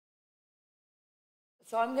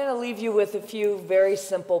So I'm going to leave you with a few very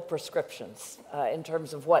simple prescriptions in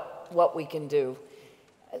terms of what we can do.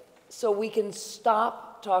 So we can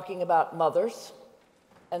stop talking about mothers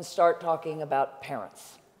and start talking about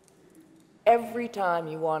parents. Every time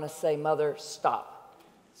you want to say mother, stop.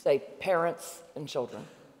 Say parents and children,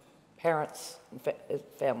 parents and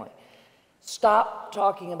family. Stop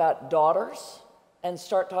talking about daughters and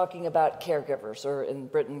start talking about caregivers, or in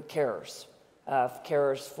Britain, carers.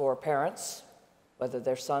 Carers for parents, whether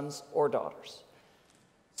they're sons or daughters.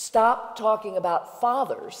 Stop talking about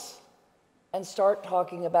fathers and start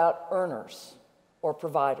talking about earners or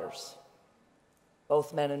providers,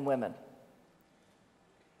 both men and women.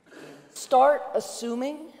 Start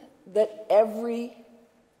assuming that everybody,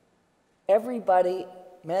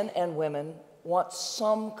 men and women, want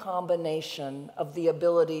some combination of the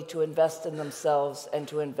ability to invest in themselves and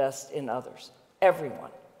to invest in others.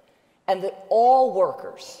 Everyone. And that all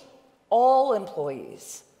workers, all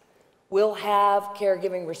employees will have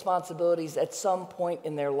caregiving responsibilities at some point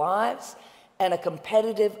in their lives, and a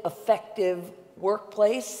competitive, effective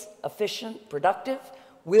workplace, efficient, productive,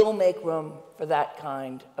 will make room for that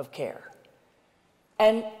kind of care.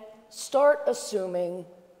 And start assuming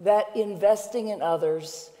that investing in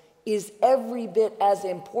others is every bit as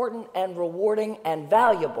important and rewarding and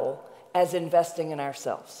valuable as investing in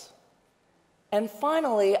ourselves. And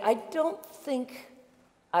finally, I don't think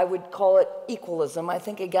I would call it equalism. I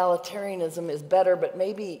think egalitarianism is better, but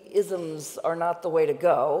maybe isms are not the way to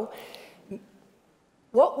go.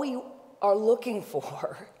 What we are looking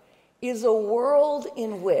for is a world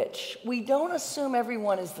in which we don't assume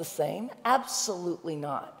everyone is the same, absolutely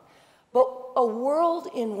not, but a world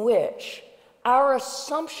in which our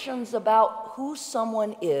assumptions about who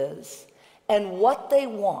someone is and what they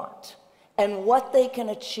want and what they can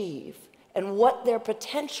achieve and what their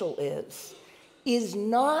potential is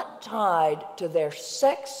not tied to their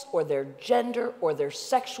sex or their gender or their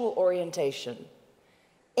sexual orientation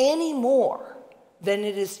any more than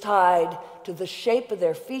it is tied to the shape of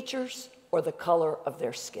their features or the color of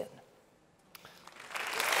their skin.